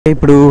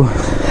ఇప్పుడు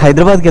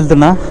హైదరాబాద్కి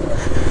వెళ్తున్నా.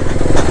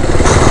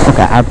 ఒక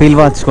యాపిల్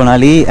వాచ్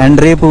కొనాలి అండ్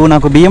రేపు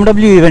నాకు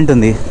BMW ఈవెంట్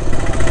ఉంది.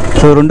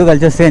 సో రెండు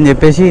కలిసి వస్తాయి అని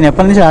చెప్పేసి నేను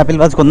ఎప్పటి నుంచి యాపిల్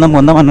వాచ్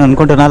కొందాం అని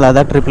అనుకుంటున్నా.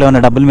 లదాఖ్ ట్రిప్లో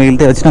ఉన్న డబ్బులు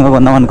మిగిలితే వచ్చినాక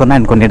కొందాం అనుకున్నా.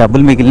 అండ్ కొన్ని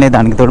డబ్బులు మిగిలినాయి,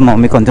 దానికి తోడు మా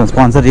మమ్మీ కొంచెం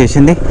స్పాన్సర్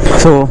చేసింది.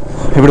 సో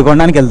ఇప్పుడు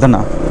కొనడానికి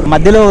వెళ్తున్నా.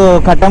 మధ్యలో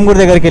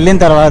కట్టంగూరు దగ్గరికి వెళ్ళిన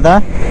తర్వాత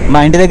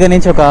మా ఇంటి దగ్గర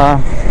నుంచి ఒక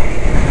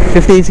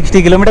 50-60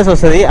 కిలోమీటర్స్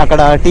వస్తుంది.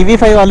 అక్కడ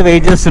TV5 వాళ్ళు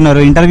వెయిట్ చేస్తున్నారు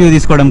ఇంటర్వ్యూ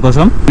తీసుకోవడం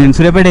కోసం. నేను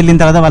సూర్యాపేట వెళ్ళిన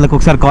తర్వాత వాళ్ళకి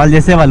ఒకసారి కాల్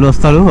చేస్తే వాళ్ళు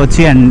వస్తారు,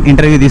 వచ్చి అండ్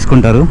ఇంటర్వ్యూ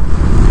తీసుకుంటారు.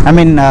 ఐ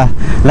మీన్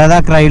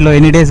లదాఖ్ రైడ్లో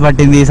ఎన్ని డేస్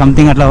పట్టింది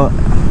సంథింగ్ అట్లా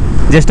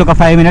జస్ట్ ఒక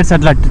 5 మినిట్స్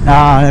అట్లా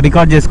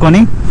రికార్డ్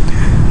చేసుకొని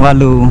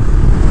వాళ్ళు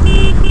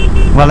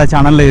వాళ్ళ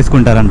ఛానల్లో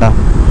వేసుకుంటారంట.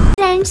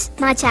 ఫ్రెండ్స్,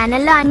 మా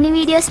ఛానల్లో అన్ని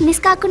వీడియోస్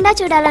మిస్ కాకుండా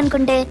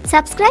చూడాలనుకుంటే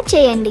సబ్స్క్రైబ్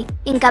చేయండి,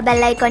 ఇంకా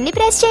బెల్ ఐకాన్ని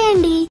ప్రెస్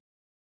చేయండి.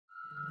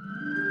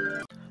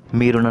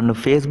 మీరు నన్ను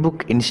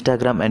ఫేస్బుక్,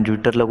 ఇన్స్టాగ్రామ్ అండ్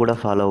ట్విట్టర్లో కూడా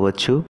ఫాలో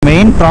అవ్వచ్చు.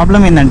 మెయిన్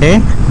ప్రాబ్లం ఏంటంటే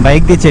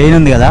బైక్ది చైన్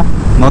ఉంది కదా,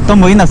 మొత్తం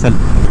పోయింది అసలు.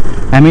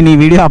 ఐ మీన్ ఈ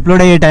వీడియో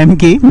అప్లోడ్ అయ్యే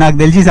టైంకి నాకు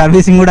తెలిసి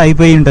సర్వీసింగ్ కూడా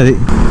అయిపోయి ఉంటుంది.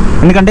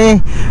 ఎందుకంటే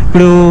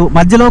ఇప్పుడు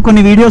మధ్యలో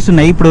కొన్ని వీడియోస్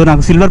ఉన్నాయి. ఇప్పుడు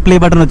నాకు సిల్వర్ ప్లే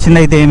బటన్ వచ్చింది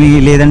అయితే ఏమి,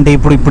 లేదంటే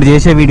ఇప్పుడు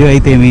చేసే వీడియో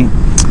అయితే ఏమి,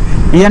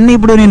 ఇవన్నీ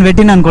ఇప్పుడు నేను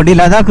పెట్టిన అనుకోండి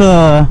లదాఖ్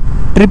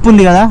ట్రిప్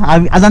ఉంది కదా,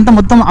 అదంతా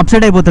మొత్తం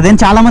అప్సెట్ అయిపోతుంది.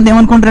 చాలామంది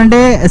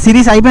ఏమనుకుంటారంటే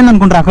సిరీస్ అయిపోయింది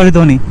అనుకుంటారు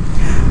అక్కడితోని,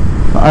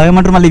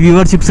 ఏమంటారు మళ్ళీ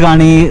వ్యూవర్షిప్స్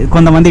కానీ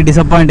కొంతమంది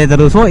డిసప్పాయింట్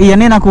అవుతారు. సో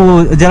ఇవన్నీ నాకు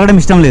జరగడం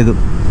ఇష్టం లేదు.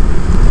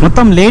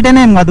 మొత్తం లేట్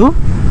అయినా ఏం కాదు,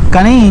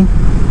 కానీ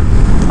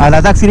ఆ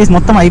లదాఖ్ సిరీస్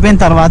మొత్తం అయిపోయిన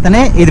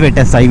తర్వాతనే ఇది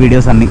పెట్టేస్తా ఈ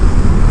వీడియోస్ అన్నీ.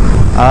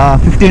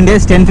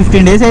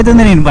 10-15 డేస్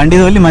అవుతుంది నేను బండి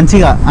తోలి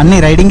మంచిగా అన్ని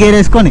రైడింగ్ గేర్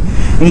వేసుకొని.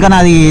 ఇంకా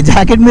నాది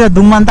జాకెట్ మీద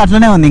దుమ్ము అంతా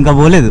అట్లనే ఉంది, ఇంకా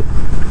పోలేదు.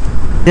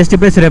 జస్ట్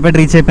ఇప్పుడే సూర్యాపేట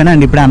రీచ్ అయిపోయినా.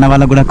 అండ్ ఇప్పుడే అన్న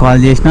వాళ్ళకు కూడా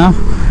కాల్ చేసిన.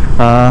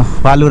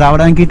 వాళ్ళు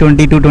రావడానికి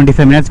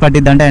 20-25 మినిట్స్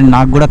పట్టిద్ది అంటే, అండ్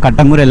నాకు కూడా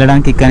కట్టంగూరు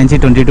వెళ్ళడానికి ఇక్కడ నుంచి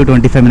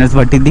 20-25 మినిట్స్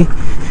పట్టిద్ది.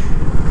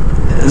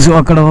 సో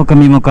అక్కడ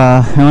మేము ఒక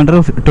ఏమంటారు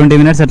 20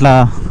 మినిట్స్ అట్లా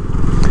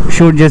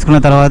షూట్ చేసుకున్న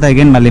తర్వాత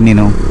అగైన్ మళ్ళీ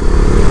నేను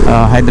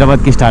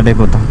హైదరాబాద్కి స్టార్ట్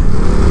అయిపోతాను.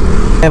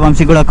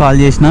 వంశీకి కూడా కాల్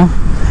చేసిన.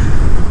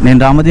 నేను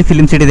రామోజీ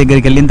ఫిలిం సిటీ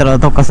దగ్గరికి వెళ్ళిన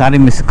తర్వాత ఒక్కసారి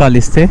మిస్ కాల్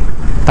ఇస్తే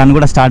తను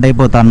కూడా స్టార్ట్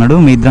అయిపోతా అన్నాడు.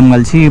 మీ ఇద్దరం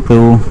కలిసి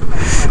ఇప్పుడు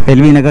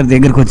ఎల్వీ నగర్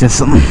దగ్గరికి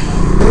వచ్చేస్తాం.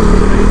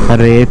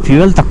 అరే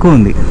ఫ్యూయల్ తక్కువ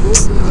ఉంది,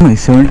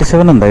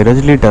 77 ఉందా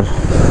ఈరోజు లీటర్.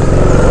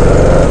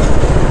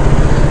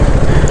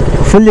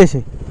 ఫుల్ చేసి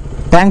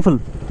ట్యాంక్ ఫుల్.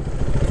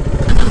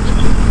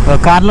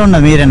 కార్లో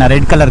ఉన్నది మీరేనా?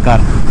 Red colour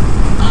car.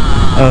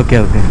 Okay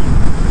okay.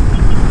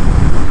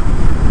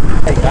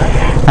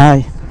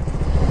 Hi.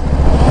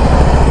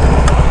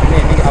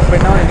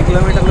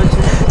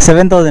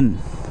 7,000.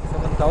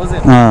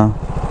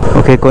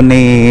 Okay,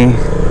 కొన్ని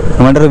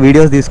ఏమంటారు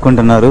వీడియోస్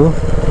తీసుకుంటున్నారు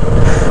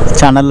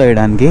ఛానల్లో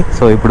వేయడానికి.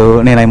 సో ఇప్పుడు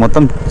నేను అవి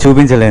మొత్తం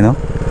చూపించలేను,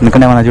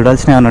 ఎందుకంటే ఏమైనా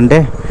చూడాల్సినవి ఏమైనా ఉంటే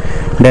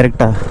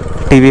డైరెక్ట్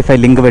TV5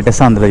 లింక్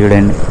పెట్టేస్తా, అందులో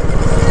చూడండి.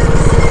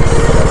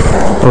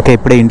 ఓకే,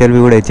 ఇప్పుడే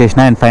ఇంటర్వ్యూ కూడా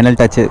ఇచ్చేసిన అండ్ ఫైనల్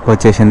టచ్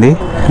వచ్చేసింది.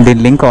 దీని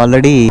లింక్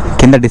ఆల్రెడీ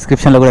కింద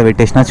డిస్క్రిప్షన్లో కూడా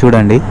పెట్టేసిన,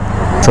 చూడండి.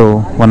 So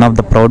one of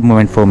the proud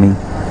moment for me.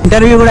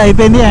 Interview కూడా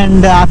అయిపోయింది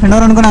అండ్ హాఫ్ అన్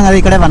అవర్ అనుకున్నాం కదా,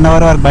 ఇక్కడే 1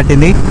 అవర్ వరకు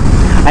పట్టింది.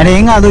 అండ్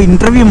ఏం కాదు,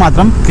 ఇంటర్వ్యూ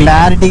మాత్రం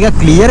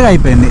క్లియర్గా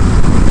అయిపోయింది.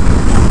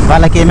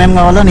 వాళ్ళకి ఏమేమి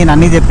కావాలో నేను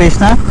అన్నీ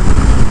చెప్పేసిన.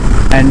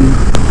 అండ్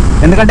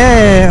ఎందుకంటే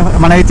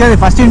మనం ఇచ్చేది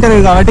ఫస్ట్ ఇంటర్వ్యూ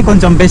కాబట్టి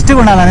కొంచెం బెస్ట్గా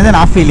ఉండాలనేది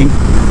నా ఫీలింగ్.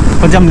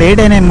 కొంచెం లేట్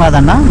అయినా ఏం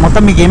కాదన్న,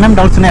 మొత్తం మీకు ఏమేమి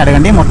డౌట్స్ ఉన్నాయి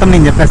అడగండి, మొత్తం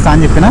నేను చెప్పేస్తా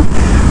అని చెప్పిన.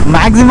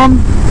 మ్యాక్సిమం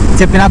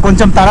చెప్పిన.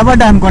 కొంచెం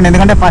తడబడ్డా అనుకోండి,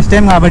 ఎందుకంటే ఫస్ట్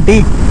టైం కాబట్టి.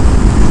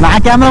 నా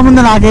కెమెరా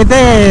ముందు నాకైతే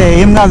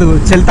ఏం కాదు,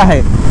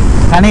 చెల్తాహే,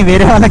 కానీ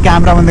వేరే వాళ్ళ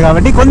కెమెరా ఉంది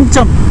కాబట్టి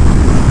కొంచెం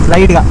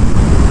లైట్గా.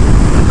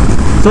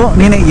 సో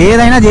నేను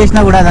ఏదైనా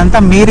చేసినా కూడా అదంతా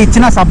మీరు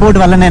ఇచ్చిన సపోర్ట్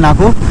వల్లనే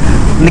నాకు.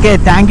 అందుకే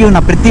థ్యాంక్ యూ నా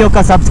ప్రతి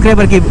ఒక్క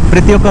సబ్స్క్రైబర్కి,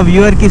 ప్రతి ఒక్క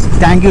వ్యూవర్కి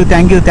thank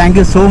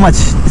you so much.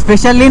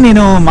 Especially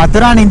నేను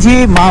మథురా నుంచి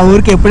మా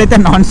ఊరికి ఎప్పుడైతే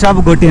నాన్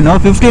స్టాప్ కొట్టినో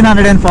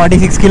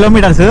 1546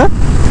 కిలోమీటర్స్,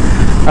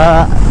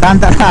 దాని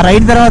తర్వాత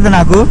రైడ్ తర్వాత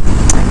నాకు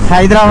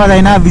హైదరాబాద్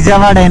అయినా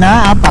విజయవాడ అయినా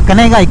ఆ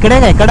పక్కనేగా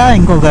ఇక్కడ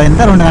ఇంకొక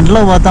ఎంత 2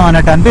 గంటల్లో పోతాం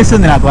అన్నట్టు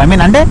అనిపిస్తుంది నాకు. ఐ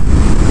మీన్ అంటే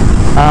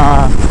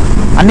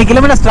అన్ని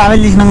కిలోమీటర్స్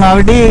ట్రావెల్ చేసినాం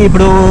కాబట్టి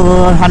ఇప్పుడు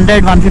 100,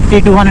 150,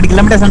 200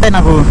 కిలోమీటర్స్ అంటే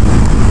నాకు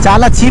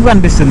చాలా చీప్గా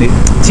అనిపిస్తుంది.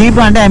 చీప్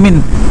అంటే ఐ మీన్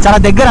చాలా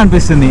దగ్గర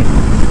అనిపిస్తుంది.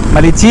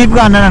 మళ్ళీ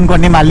చీప్గా అన్నాను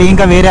అనుకోండి, మళ్ళీ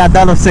ఇంకా వేరే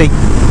అద్దాలు వస్తాయి.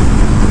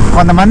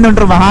 కొంతమంది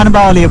ఉంటారు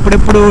మహానుభావులు,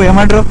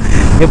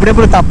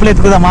 ఎప్పుడెప్పుడు తప్పులు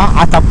ఎత్తుకుదామా,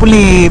 ఆ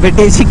తప్పుల్ని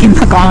పెట్టేసి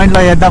కింద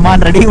కామెంట్లో వేద్దామా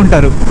అని రెడీ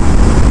ఉంటారు.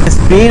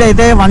 స్పీడ్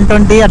అయితే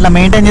 120 అట్లా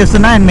మెయింటైన్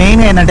చేస్తున్నా. అండ్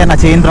మెయిన్ ఏంటంటే నా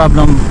చైన్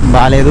ప్రాబ్లం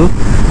బాగాలేదు.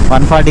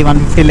 140,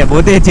 150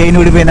 లేకపోతే చైన్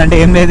ఊడిపోయిందంటే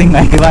ఏం లేదు. ఇంకా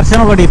ఈ వర్షం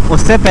ఒకటి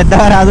వస్తే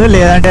పెద్దగా రాదు,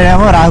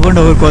 లేదంటేనేమో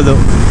రాకుండా ఊరుకోదు.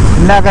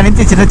 ఇందాక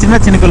నుంచి చిన్న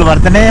చినుకులు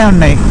పడుతూనే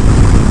ఉన్నాయి.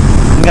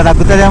 ఇంకా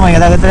తగ్గుతుందేమో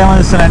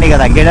చూస్తున్నాను, ఇక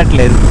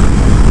తగ్గేటట్లేదు.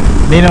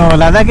 నేను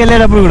లదాఖ్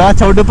వెళ్ళేటప్పుడు కూడా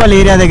చౌటుపల్లి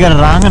ఏరియా దగ్గర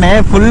రాగానే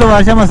ఫుల్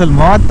వర్షం, అసలు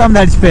మొత్తం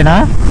తడిచిపోయినా.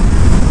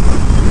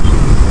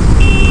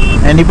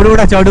 అండ్ ఇప్పుడు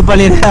కూడా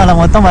చౌటుపల్లి ఏరియా అలా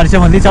మొత్తం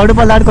వర్షం ఉంది.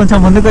 చౌటుపల్లి దాటి కొంచెం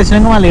ముందుకు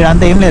వచ్చినాక మళ్ళీ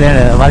అంతా ఏం లేదు,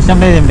 వర్షం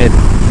లేదు, ఏం లేదు.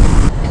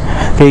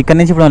 ఇక్కడి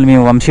నుంచి ఇప్పుడు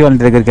మేము వంశీ వాళ్ళ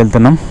దగ్గరికి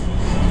వెళ్తున్నాం.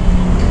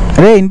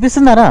 అరే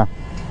వినిపిస్తున్నారా?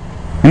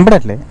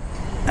 వినపడట్లే.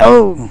 ఓ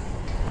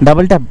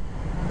డబుల్ ట్యాప్.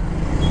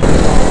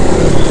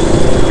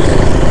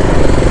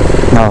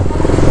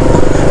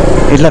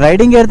 ఇట్లా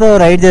రైడింగ్ గేర్తో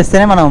రైడ్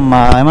చేస్తేనే మనం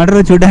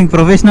ఏమంటారు చూడడానికి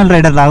ప్రొఫెషనల్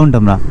రైడర్ లాగా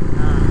ఉంటాం రా.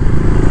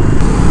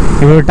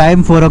 ఇప్పుడు టైం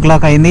 4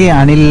 o'clock అయింది.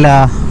 అనిల్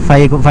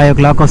 5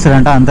 o'clock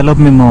వస్తాడంట.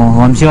 అంతలోపు మేము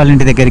వంశీ వాళ్ళ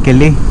ఇంటి దగ్గరికి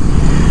వెళ్ళి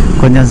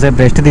కొంచెం సేపు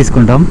రెస్ట్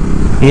తీసుకుంటాం.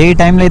 ఏ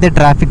టైంలో అయితే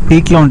ట్రాఫిక్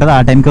పీక్లో ఉంటుందో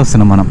ఆ టైంకి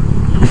వస్తున్నాం మనం.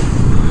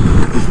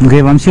 ఓకే,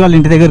 వంశీ వాళ్ళ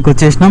ఇంటి దగ్గరికి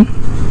వచ్చేసినాం.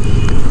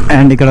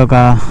 అండ్ ఇక్కడ ఒక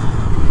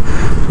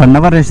 1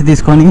 hour రెస్ట్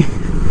తీసుకొని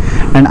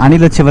అండ్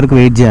అనిల్ వచ్చే వరకు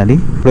వెయిట్ చేయాలి.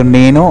 ఇప్పుడు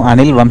నేను,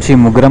 అనిల్, వంశీ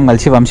ముగ్గురం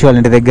కలిసి వంశీ వాళ్ళ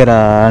ఇంటి దగ్గర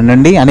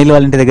నుండి అనిల్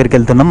వాళ్ళ ఇంటి దగ్గరికి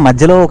వెళ్తున్నాం.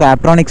 మధ్యలో ఒక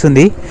ఆప్ట్రానిక్స్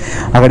ఉంది,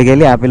 అక్కడికి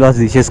వెళ్ళి యాపిల్ వాచ్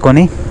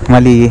తీసేసుకొని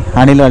మళ్ళీ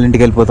అనిల్ వాళ్ళ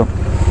ఇంటికి వెళ్ళిపోతాం.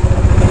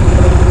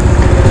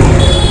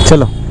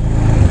 చలో.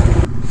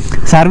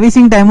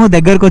 సర్వీసింగ్ టైము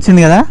దగ్గరకు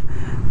వచ్చింది కదా,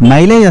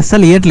 మైలేజ్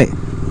అస్సలు ఇవ్వట్లే.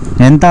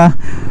 ఎంత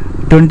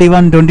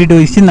 21, 22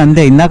 ఇచ్చింది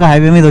అంతే. ఇందాక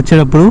హైవే మీద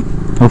వచ్చేటప్పుడు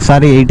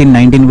ఒకసారి 18,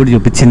 19 కూడా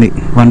చూపించింది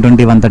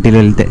 120, 130లో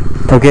వెళ్తే.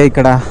 ఓకే,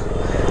 ఇక్కడ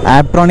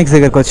ఆప్ట్రానిక్స్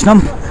దగ్గరకు వచ్చినాం.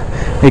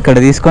 ఇక్కడ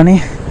తీసుకొని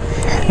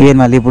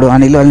మళ్ళీ ఇప్పుడు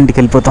అనిల్ వాళ్ళ ఇంటికి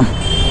వెళ్ళిపోతాం.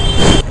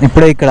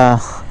 ఇప్పుడే ఇక్కడ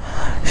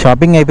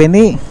షాపింగ్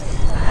అయిపోయింది.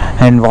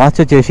 అండ్ వాచ్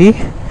వచ్చేసి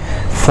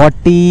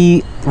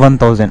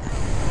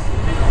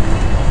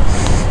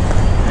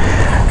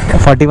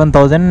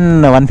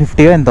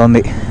 41,150 ఎంత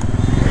ఉంది.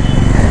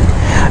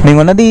 నేను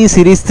ఉన్నది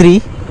సిరీస్ 3.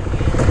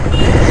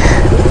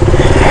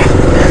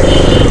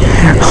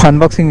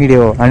 అన్బాక్సింగ్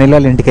వీడియో అనిల్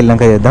వాళ్ళ ఇంటికి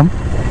వెళ్ళాక చేద్దాం.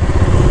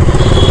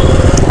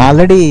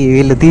 ఆల్రెడీ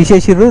వీళ్ళు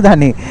తీసేసిర్రు,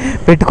 దాన్ని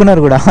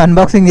పెట్టుకున్నారు కూడా.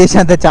 అన్బాక్సింగ్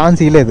చేసేంత ఛాన్స్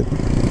ఇవ్వలేదు.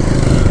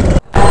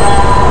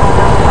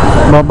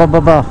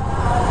 బాబా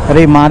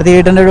అరే, మారుతి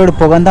 800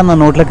 పొగంతా నా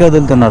నోట్లకే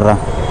వదులుతున్నారు రా.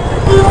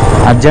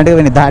 అర్జెంటుగా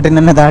వీని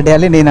దాటినన్నా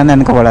దాటేయాలి, నేనన్నా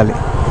వెనకబడాలి.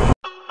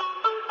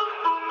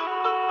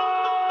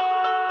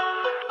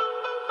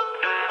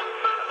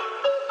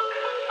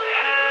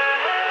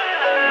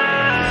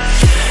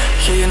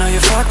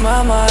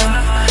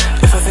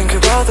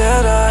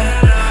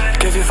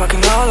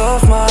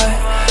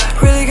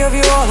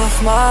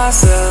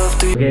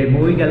 ఓకే,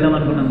 మూవీకి వెళ్దాం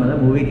అనుకున్నాం కదా,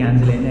 మూవీ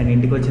క్యాన్సిల్ అయింది. అండ్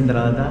ఇంటికి వచ్చిన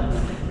తర్వాత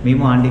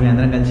మేము ఆంటీ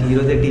అందరం కలిసి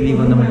ఈరోజే టీవీ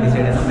కొందామని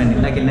డిసైడ్ అయినాం. మేము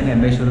ఇందాక వెళ్ళాక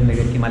ఎంబై షోరూమ్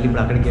దగ్గరికి, మళ్ళీ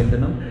ఇప్పుడు అక్కడికి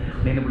వెళ్తున్నాం.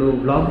 నేను ఇప్పుడు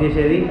బ్లాగ్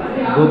చేసేది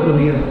గోప్రో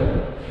హీరో.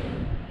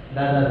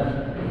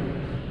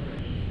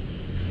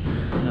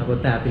 నా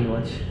కొత్త యాపిల్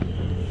వాచ్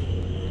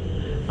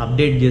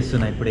అప్డేట్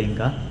చేస్తున్నా ఇప్పుడే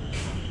ఇంకా.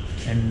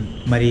 అండ్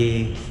మరి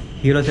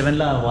హీరో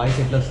 7లో వాయిస్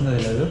ఎట్లా వస్తుందో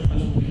తెలియదు.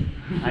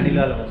 అనిల్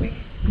వాళ్ళ మమ్మీ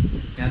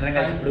అందరం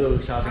కలిసి ఇప్పుడు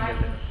షాపింగ్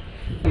వెళ్తాం.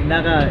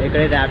 ఇందాక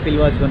ఎక్కడైతే యాపిల్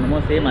వాచ్ కొన్నామో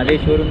సేమ్ అదే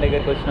షోరూమ్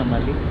దగ్గరికి వచ్చినాం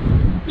మళ్ళీ.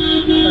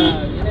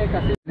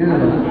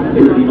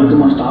 ఈరోజు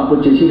మా స్టాప్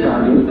వచ్చేసి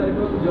కాదు,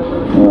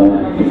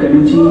 ఇక్కడ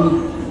నుంచి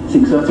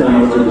 6 or 7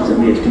 hours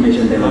చూపిస్తుంది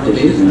ఎస్టిమేషన్ టైం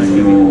వచ్చేసి.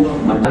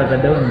 చాలా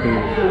పెద్దగా ఉంటుంది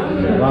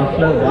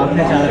బాక్స్లో,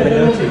 బాక్సే చాలా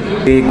పెద్దగా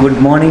వచ్చింది. Good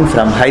morning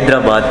from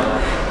Hyderabad.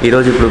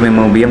 ఈరోజు ఇప్పుడు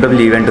మేము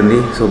BMW ఈవెంట్ ఉంది,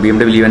 సో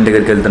BMW ఈవెంట్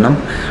దగ్గరికి వెళ్తున్నాం.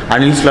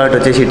 అనిల్ స్లాట్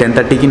వచ్చేసి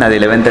 10:30కి, నాది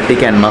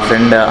 11:30కి. అండ్ మా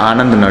ఫ్రెండ్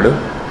ఆనంద్ ఉన్నాడు,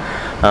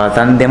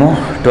 తనదేమో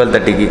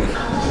 12:30కి.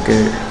 ఓకే,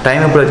 టైం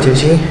ఇప్పుడు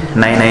వచ్చేసి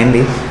 9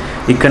 అయింది.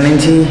 ఇక్కడ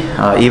నుంచి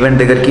ఈవెంట్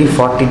దగ్గరికి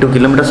 42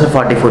 kilometers,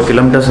 44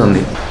 kilometers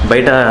ఉంది.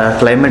 బయట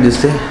క్లైమేట్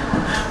చూస్తే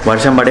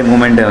వర్షం పడే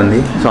మూమెంటే ఉంది.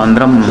 సో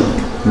అందరం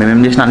మేమేం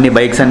చేసిన అన్ని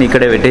బైక్స్ అన్నీ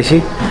ఇక్కడే పెట్టేసి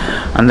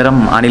అందరం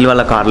అనిల్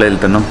వాళ్ళ కార్లో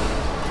వెళ్తున్నాం.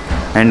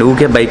 అండ్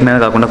ఊకే బైక్ మీద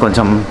కాకుండా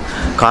కొంచెం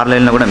కార్లో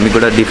వెళ్ళినా కూడా మీకు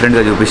కూడా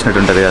డిఫరెంట్గా చూపించినట్టు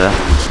ఉంటుంది కదా.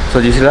 సో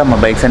చూసిగా మా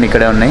బైక్స్ అన్నీ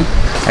ఇక్కడే ఉన్నాయి.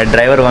 అండ్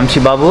డ్రైవర్ వంశీ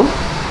బాబు.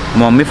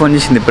 మా మమ్మీ ఫోన్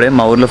చేసింది ఇప్పుడే,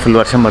 మా ఊర్లో ఫుల్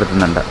వర్షం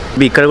పడుతుందంట.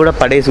 ఇక్కడ కూడా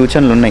పడే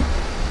సూచనలు ఉన్నాయి.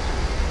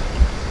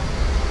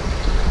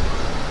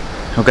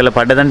 ఒకవేళ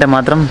పడ్డదంటే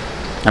మాత్రం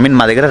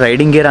మా దగ్గర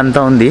రైడింగ్ గేర్ అంతా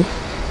ఉంది,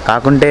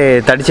 కాకుంటే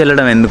తడిచి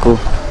వెళ్ళడం ఎందుకు.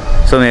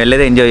 సో మేము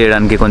వెళ్ళేదే ఎంజాయ్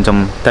చేయడానికి. కొంచెం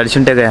తడిచి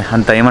ఉంటే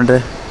అంత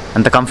ఏమంటుంది,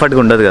 అంత కంఫర్ట్గా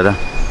ఉండదు కదా.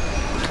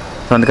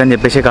 సో అందుకని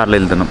చెప్పేసి కార్లో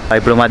వెళ్తున్నాం.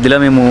 ఇప్పుడు మధ్యలో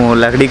మేము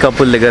లక్డీ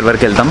కప్పుల దగ్గర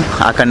వరకు వెళ్తాం.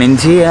 అక్కడ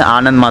నుంచి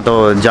ఆనంద్ మాతో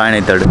జాయిన్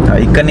అవుతాడు.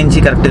 ఇక్కడ నుంచి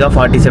కరెక్ట్గా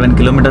 47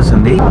 kilometers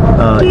ఉంది.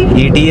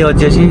 ఈటీఏ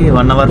వచ్చేసి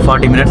 1 hour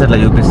 40 minutes అట్లా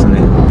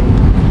చూపిస్తుంది.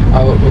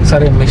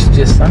 ఒకసారి మిక్స్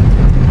చేస్తాను.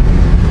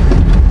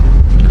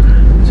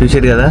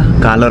 చూసారు కదా,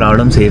 కార్లో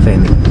రావడం సేఫ్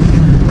అయింది,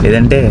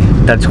 లేదంటే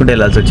తడుచుకుంటే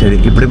వెళ్ళాల్సి వచ్చేది.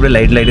 ఇప్పుడిప్పుడు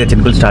లైట్గా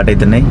చినుకులు స్టార్ట్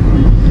అవుతున్నాయి.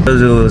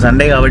 ఈరోజు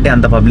సండే కాబట్టి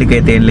అంత పబ్లిక్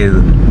అయితే ఏం లేదు.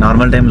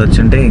 నార్మల్ టైంలో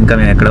వచ్చుంటే ఇంకా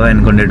మేము ఎక్కడో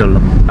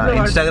అనుకునేటోళ్ళం.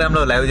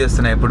 ఇన్స్టాగ్రామ్లో లైవ్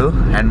చేస్తున్నాయి ఇప్పుడు.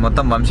 అండ్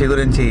మొత్తం వంశీ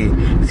గురించి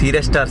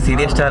సీరియస్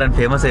స్టార్ అని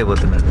ఫేమస్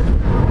అయిపోతున్నారు.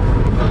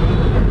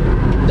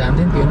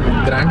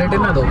 గ్రాండ్ అయితే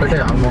అది ఒకటే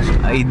ఆల్మోస్ట్.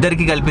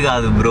 ఇద్దరికి కలిపి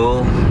కాదు బ్రో,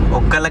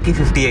 ఒక్కళ్ళకి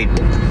 58.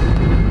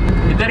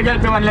 ఇద్దరికి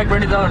కలిపి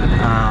 1,20,000.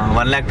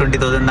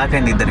 1,20,000 దాకా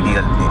అయింది ఇద్దరికి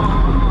కలిపి.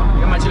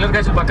 మా చిల్లర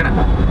ఖర్చు పక్కన.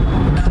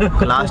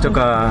 లాస్ట్ ఒక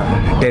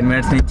 10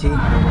 minutes నుంచి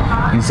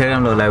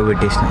ఇన్స్టాగ్రామ్లో లైవ్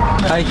పెట్టేసిన.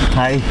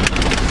 హాయ్.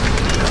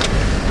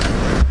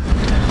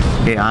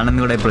 ఓకే, ఆనంద్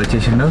కూడా ఇప్పుడు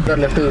వచ్చేసిండు.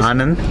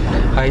 Anand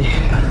hi.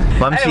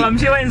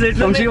 Vamsi wines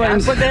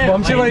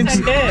Vamsi wines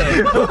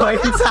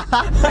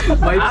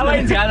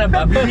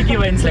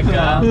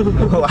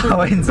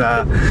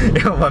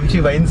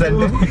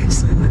అంటే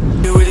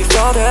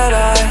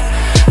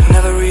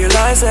never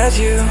realized that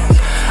you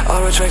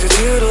are attracted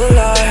to the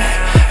lie,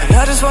 and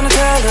I just wanna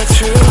tell the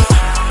truth.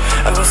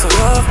 I was so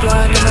love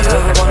blind and I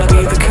never wanna be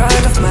the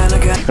kind of man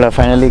again. ఇక్కడ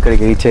finally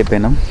ఇక్కడికి reach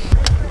అయిపోయినాం.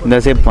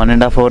 ఇంతసేపు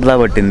 1.5 hours దా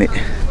పట్టింది.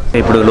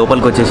 ఇప్పుడు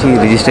లోపలికి వచ్చేసి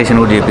registration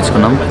కూడా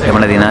చేయించుకున్నాం.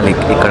 ఏమన్నా తినాలి,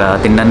 ఇక్కడ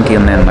తినడానికి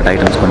ఉన్నాయన్నమాట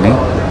ఐటమ్స్ కొన్ని.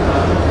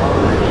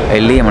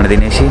 వెళ్ళి ఏమన్నా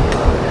తినేసి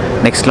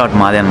నెక్స్ట్ స్లాట్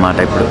మాదే అనమాట.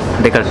 ఇప్పుడు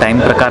అంటే ఇక్కడ టైం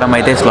ప్రకారం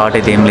అయితే స్లాట్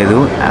అయితే ఏం లేదు,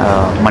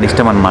 మన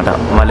ఇష్టం అనమాట.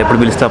 వాళ్ళు ఎప్పుడు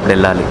పిలిస్తే అప్పుడు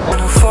వెళ్ళాలి.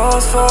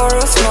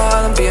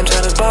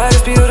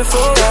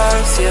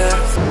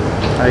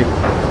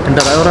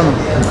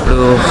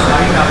 ఇప్పుడు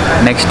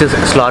నెక్స్ట్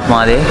స్లాట్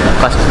మాదే.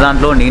 ఫస్ట్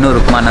దాంట్లో నేను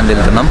రుక్మాన్ అని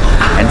వెళ్తున్నాం,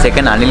 అండ్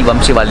సెకండ్ అనిల్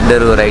వంశీ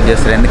వాళ్ళిద్దరు రైడ్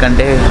చేస్తారు.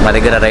 ఎందుకంటే మా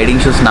దగ్గర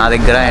రైడింగ్ షూస్ నా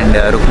దగ్గర అండ్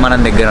రుక్మాన్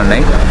అని దగ్గర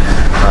ఉన్నాయి.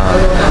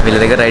 వీళ్ళ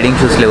దగ్గర రైడింగ్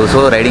షూస్ లేవు, సో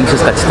రైడింగ్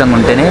షూస్ ఖచ్చితంగా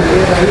ఉంటేనే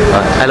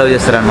అలౌ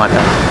చేస్తారనమాట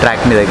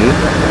ట్రాక్ మీదకి.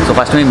 సో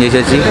ఫస్ట్ మేము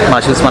చేసేసి మా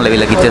షూస్ మళ్ళీ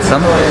వీళ్ళకి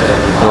ఇచ్చేస్తాం.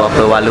 సో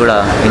అప్పుడు వాళ్ళు కూడా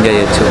ఎంజాయ్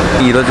చేయొచ్చు.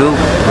 ఈరోజు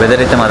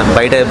వెదర్ అయితే మాత్రం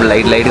బయట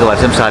లైట్గా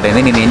వర్షం స్టార్ట్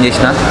అయింది. నేను ఏం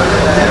చేసిన,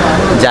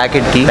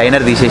 జాకెట్కి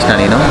లైనర్ తీసేసిన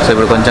నేను. సో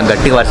ఇప్పుడు కొంచెం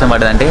గట్టిగా వర్షం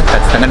పడదంటే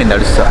ఖచ్చితంగా నేను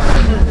తడుస్తాను.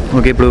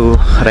 ఓకే, ఇప్పుడు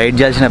రైడ్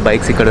చేయాల్సిన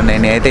బైక్స్ ఇక్కడ ఉన్నాయి.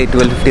 నేనైతే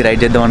 1250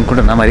 రైడ్ చేద్దాం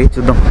అనుకుంటున్నా. మరి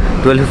చూద్దాం,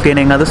 1250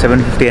 అయినా ఏం కాదు,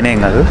 750 అయినా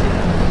ఏం కాదు.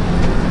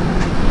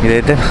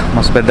 ఇదైతే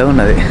మస్తు పెద్దగా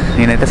ఉన్నది.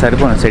 నేనైతే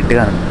సరిపోను,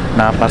 సెట్గా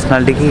నా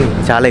పర్సనాలిటీకి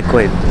చాలా ఎక్కువ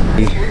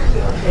అయింది.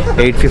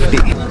 850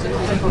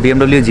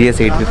 BMW GS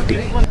 850.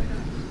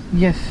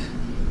 Yes.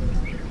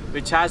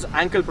 Which has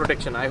ankle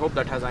protection. I hope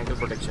that has ankle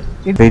protection.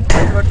 Wait.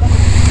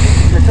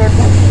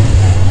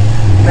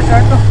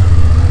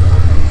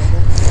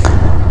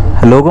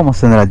 Logo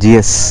మస్తుందిరా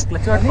GS.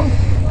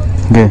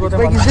 Okay.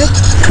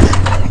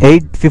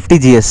 850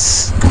 GS.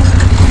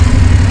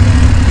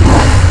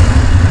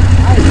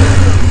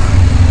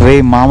 వే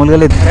మామూలుగా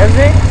లేదు.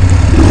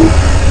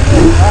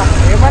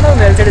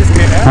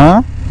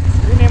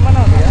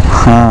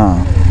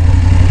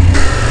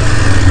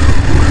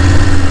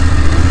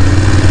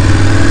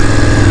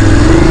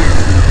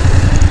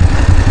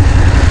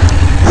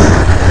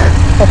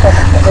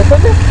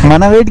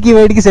 మన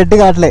వెయిట్కి సెట్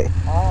కావట్లే.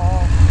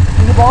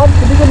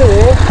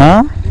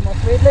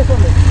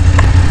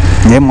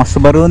 ఏం మస్తు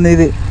బరువు ఉంది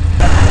ఇది.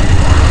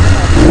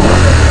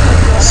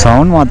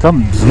 సౌండ్ మాత్రం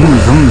జుమ్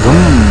జుమ్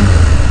జుమ్.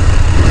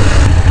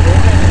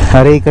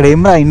 అరే ఇక్కడ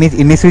ఏం రా,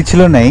 ఇన్ని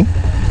స్విచ్లు ఉన్నాయి.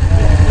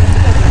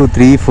 2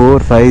 3 4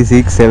 5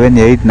 6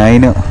 7 8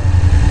 9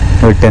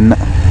 10.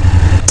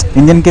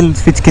 ఇంజన్కి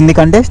స్విచ్ కింది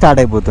కంటే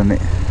స్టార్ట్ అయిపోతుంది.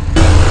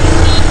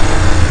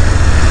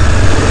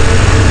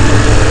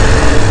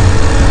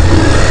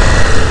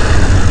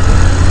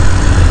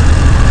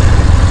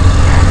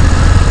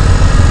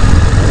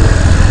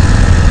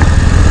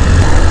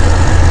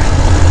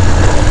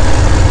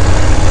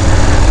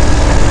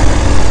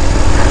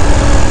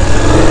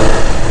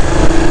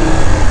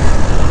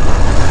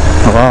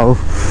 వావ్,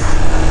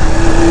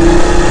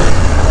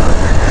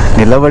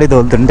 నిలబడి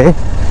తోలుతుంటే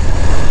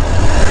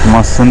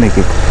మస్తుంది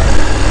కిక్.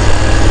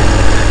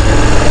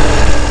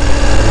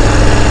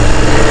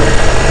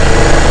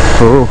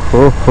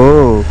 ఓహో,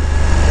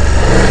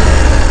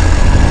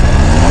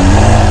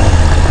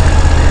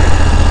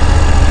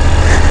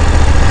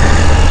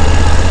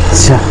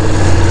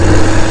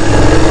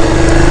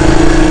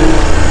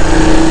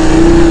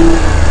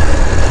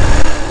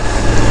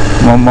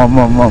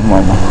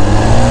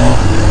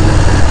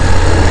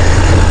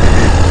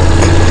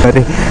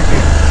 అరే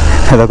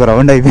అదొక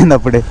రౌండ్ అయిపోయింది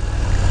అప్పుడే.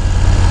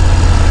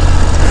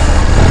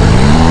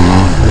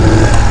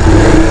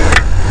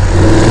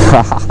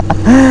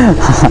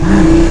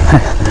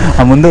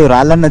 ఆ ముందు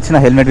రాళ్ళని వచ్చిన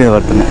హెల్మెట్ మీద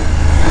పడుతున్నాయి.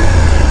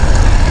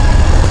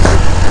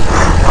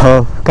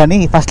 కానీ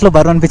ఫస్ట్లో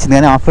బరువు అనిపించింది,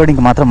 కానీ ఆఫ్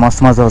రోడింగ్కి మాత్రం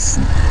మస్తు మజా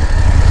వస్తుంది.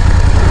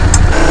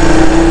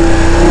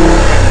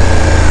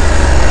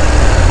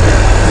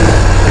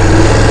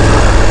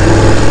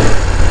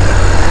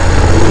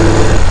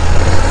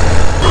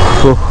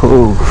 ఓహో,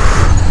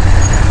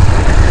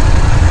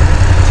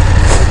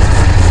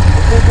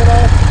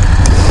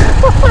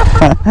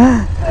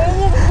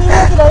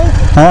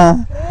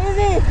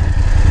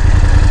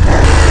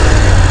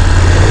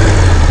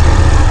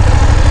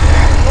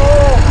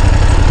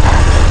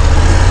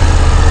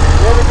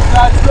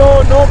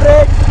 No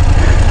brake.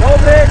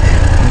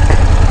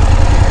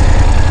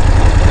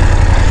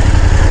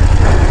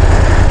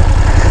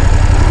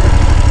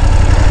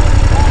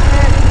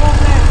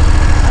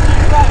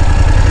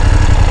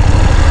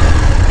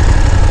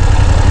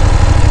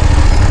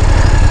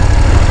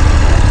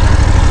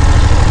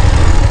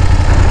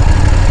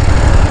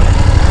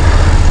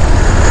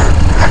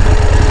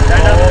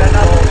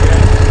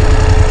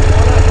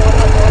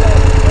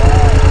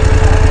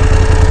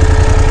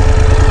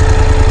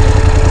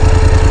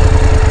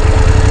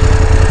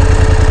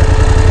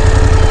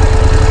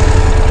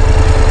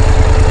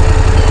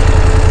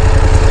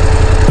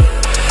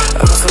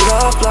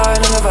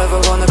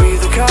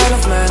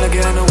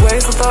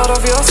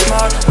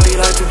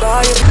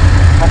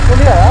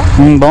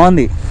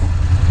 బాగుంది.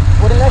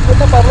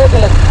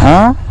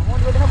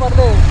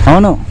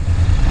 అవును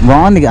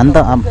బాగుంది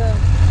అంతా.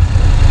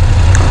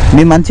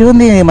 నీ మంచిగా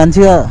ఉంది,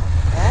 మంచిగా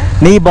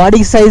నీ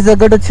బాడీకి సైజ్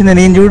తగ్గట్టు వచ్చింది.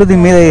 నేను చూడు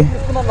దీని మీద.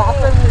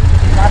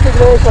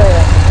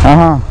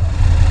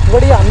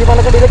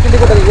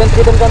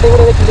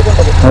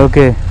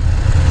 Okay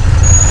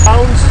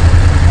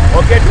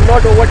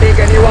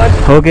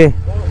okay.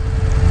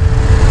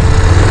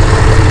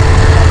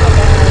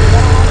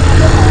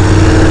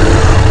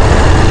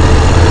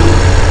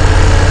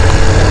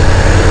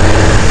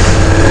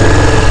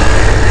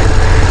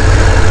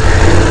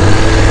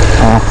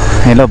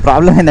 ఇలా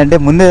ప్రాబ్లం ఏంటంటే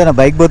ముందు ఏదైనా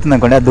బైక్ పోతుంది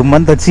అనుకోండి, ఆ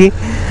దుమ్మంతా వచ్చి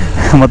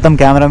మొత్తం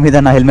కెమెరా మీద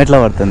నా హెల్మెట్లో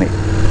పడుతుంది.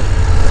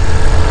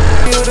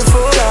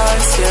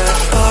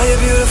 Bayya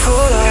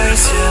beautiful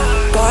eyes, yeah.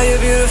 Bayya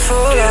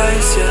beautiful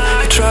eyes, yeah.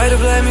 You try to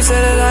blame me, say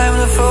that I'm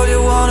the fool. You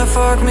wanna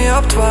fuck me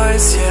up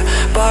twice, yeah.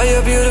 Bayya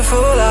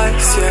beautiful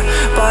eyes, yeah.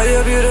 Bayya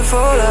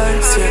beautiful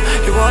eyes, yeah.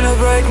 You wanna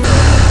break me.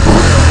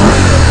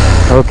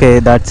 Okay,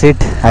 that's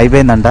it,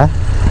 అయిపోయిందంట.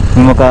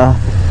 మేము ఒక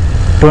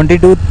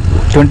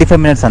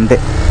 20-25 minutes అంతే.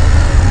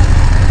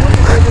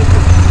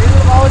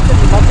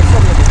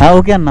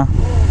 Okay అన్న,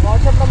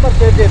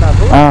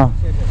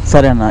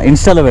 సరే అన్న,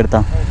 ఇన్స్టాలో పెడతా.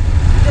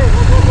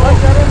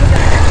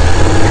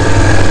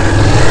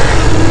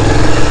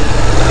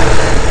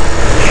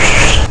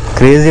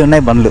 Crazy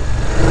ఉన్నాయి బండ్లు,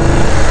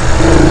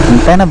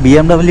 ఎంతైనా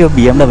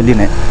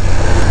బిఎండబ్ల్యూనే.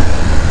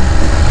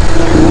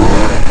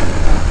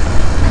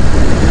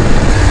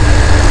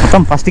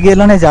 మొత్తం ఫస్ట్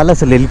గేర్లోనే చాలా,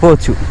 అసలు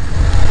వెళ్ళిపోవచ్చు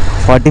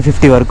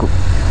 40-50 వరకు.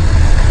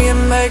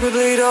 Make me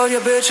bleed all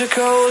your bitch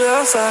cold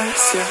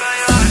eyes, yeah.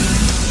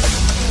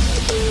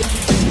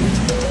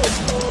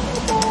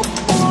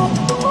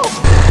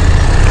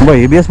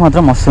 ABS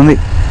మాత్రం వస్తుంది,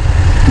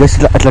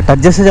 జస్ట్ అట్లా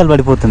టచ్ చేస్తే చాలా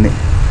పడిపోతుంది.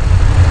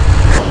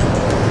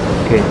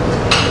 ఓకే,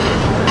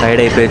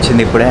 రైడ్ అయిపోయి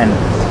వచ్చింది ఇప్పుడే. అండ్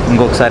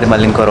ఇంకొకసారి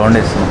మళ్ళీ ఇంకో రౌండ్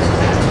వేస్తున్నాం.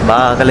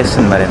 బాగా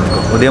ఆకలిస్తుంది మరి ఎందుకు.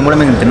 ఉదయం కూడా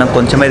మేము తిన్నాం,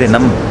 కొంచెమే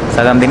తిన్నాం,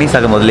 సగం తిని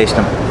సగం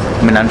వదిలేసినాం.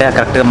 అంటే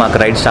కరెక్ట్గా మాకు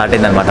రైడ్ స్టార్ట్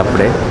అయిందనమాట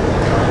అప్పుడే.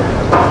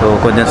 సో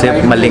కొంచెం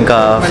సేపు మళ్ళీ ఇంకా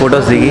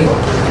ఫొటోస్ దిగి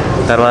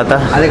తర్వాత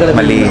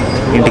మళ్ళీ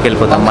ఇంటికి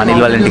వెళ్ళిపోతాం, మా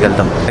నీళ్ళ వాళ్ళ ఇంటికి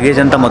వెళ్తాం. లగేజ్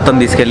అంతా మొత్తం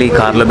తీసుకెళ్ళి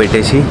కార్లో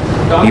పెట్టేసి,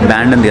 ఈ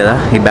బ్యాండ్ ఉంది కదా,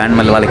 ఈ బ్యాండ్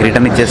మళ్ళీ వాళ్ళకి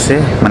రిటర్న్ ఇచ్చేస్తే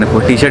మనకు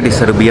టీ-షర్ట్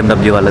ఇస్తారు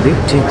BMW వాళ్ళది.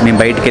 మేము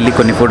బయటికి వెళ్ళి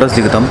కొన్ని ఫొటోస్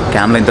దిగుతాం.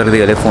 కెమెరా ఇంతవరకు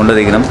దిగలేదు, ఫోన్లో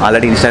దిగినాం.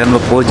 ఆల్రెడీ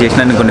ఇన్స్టాగ్రామ్లో పోస్ట్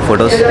చేసిన కొన్ని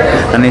ఫొటోస్.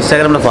 నన్ను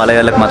ఇన్స్టాగ్రామ్లో ఫాలో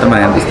అయ్యే వాళ్ళకి మాత్రం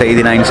నేను అనిపిస్తాయి.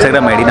 ఇది నా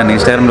ఇన్స్టాగ్రామ్ ఐడి, నన్ను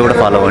ఇన్స్టాగ్రామ్లో కూడా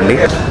ఫాలో అవ్వండి.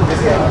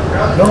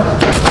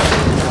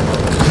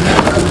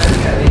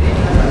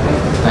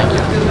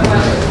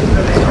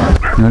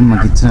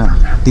 మాకు ఇచ్చిన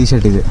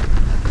టీ-షర్ట్ ఇది,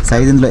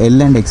 సైజ్ ఇందులో L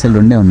and XL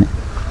రెండే ఉన్నాయి.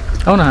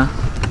 అవునా?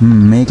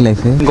 Make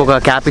life. ఇంకొక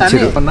క్యాప్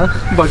ఇచ్చారు,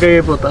 బగ్గ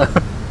అయిపోతా.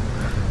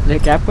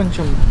 క్యాప్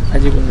కొంచెం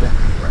అజీబ్ ఉంది,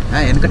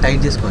 వెనక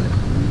టైట్ చేసుకోవాలి.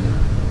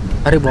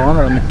 అరే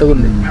బాగుంది, మెత్తగా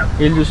ఉంది.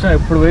 వీళ్ళు చూసినా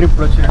ఎప్పుడు వేరు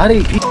ఇప్పుడు వచ్చి. అరే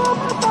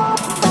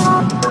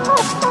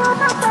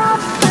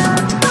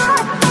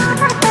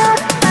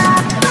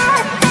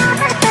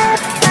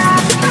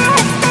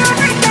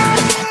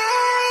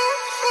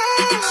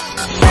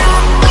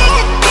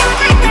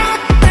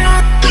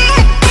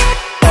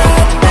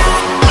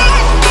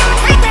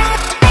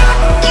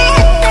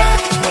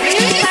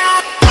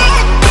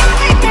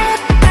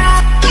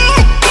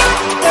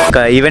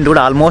ఈవెంట్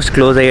కూడా ఆల్మోస్ట్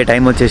క్లోజ్ అయ్యే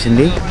టైం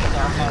వచ్చేసింది.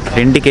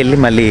 ఇంటికి వెళ్ళి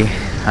మళ్ళీ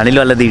అనిల్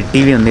వాళ్ళది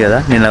టీవీ ఉంది కదా,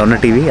 నేను ఉన్న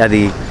టీవీ,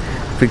 అది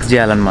ఫిక్స్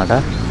చేయాలన్నమాట.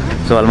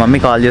 సో వాళ్ళ మమ్మీ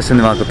కాల్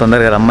చేస్తుంది మాకు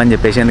తొందరగా రమ్మని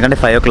చెప్పేసి, ఎందుకంటే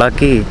 5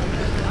 o'clockకి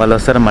వాళ్ళు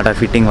వస్తారన్నమాట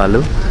ఫిట్టింగ్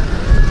వాళ్ళు.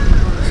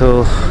 సో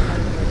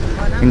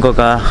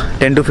ఇంకొక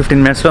 10 to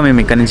 15 minutesలో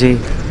మేము ఇక్కడ నుంచి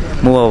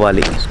మూవ్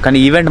అవ్వాలి. కానీ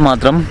ఈవెంట్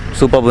మాత్రం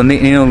సూపర్ ఉంది.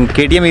 నేను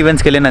KTM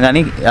ఈవెంట్స్కి వెళ్ళినా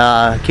కానీ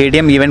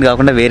KTM ఈవెంట్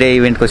కాకుండా వేరే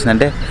ఈవెంట్కి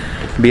వచ్చిందంటే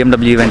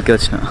BMW ఈవెంట్కి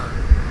వచ్చిన.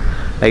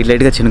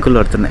 లైట్గా చినుకులు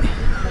పడుతున్నాయి.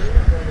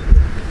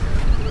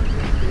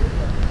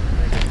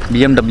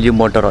 BMW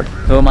motor rod.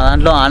 సో మా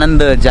దాంట్లో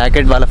ఆనంద్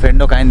జాకెట్ వాళ్ళ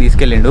ఫ్రెండ్ ఒక ఆయన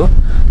తీసుకెళ్ళిండు.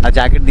 ఆ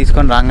జాకెట్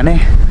తీసుకొని రాగానే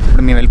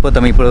ఇప్పుడు మేము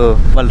వెళ్ళిపోతాం. ఇప్పుడు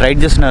వాళ్ళు రైడ్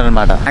చేస్తున్నారు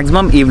అనమాట.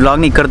 మ్యాక్సిమం ఈ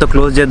వ్లాగ్ని ఇక్కడతో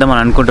క్లోజ్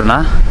చేద్దామని అనుకుంటున్నా.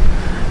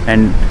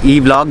 అండ్ ఈ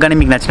వ్లాగ్ కానీ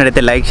మీకు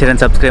నచ్చినట్టయితే లైక్, షేర్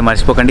అండ్ సబ్స్క్రైబ్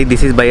మర్చిపోకండి.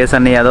 This is Bayya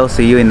Sunny Yadav,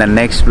 see you in the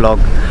next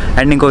vlog.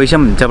 And ఇంకో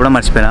విషయం చెప్పడం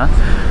మర్చిపోయినా,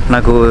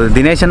 నాకు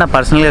దినేష్ అన్న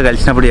పర్సనల్గా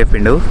కలిసినప్పుడు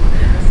చెప్పిండు,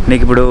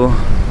 నీకు ఇప్పుడు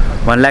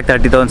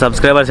 1,30,000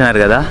 సబ్స్క్రైబర్స్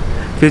అయినారు కదా,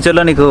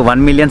 ఫ్యూచర్లో నీకు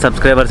 1 million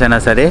సబ్స్క్రైబర్స్ అయినా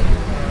సరే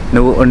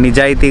నువ్వు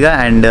నిజాయితీగా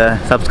అండ్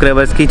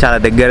సబ్స్క్రైబర్స్కి చాలా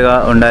దగ్గరగా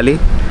ఉండాలి.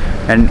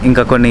 అండ్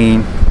ఇంకా కొన్ని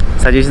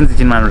సజెషన్స్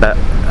ఇచ్చిన అనమాట.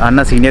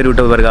 అన్న సీనియర్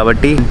యూట్యూబర్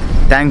కాబట్టి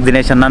థ్యాంక్స్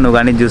దినేష్ అన్న, నువ్వు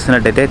కానీ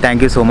చూస్తున్నట్టయితే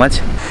థ్యాంక్ యూ సో మచ్.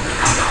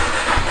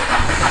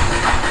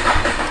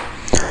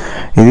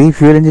 ఇది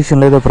ఫ్యూయల్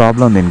ఇంజెక్షన్లో ఏదో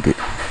ప్రాబ్లం దీనికి.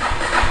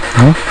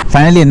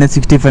 ఫైనల్లీ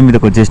NS65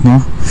 మీదకి వచ్చేసిన.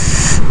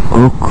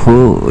 ఓహో,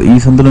 ఈ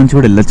సందులో నుంచి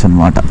కూడా వెళ్ళొచ్చు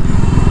అనమాట.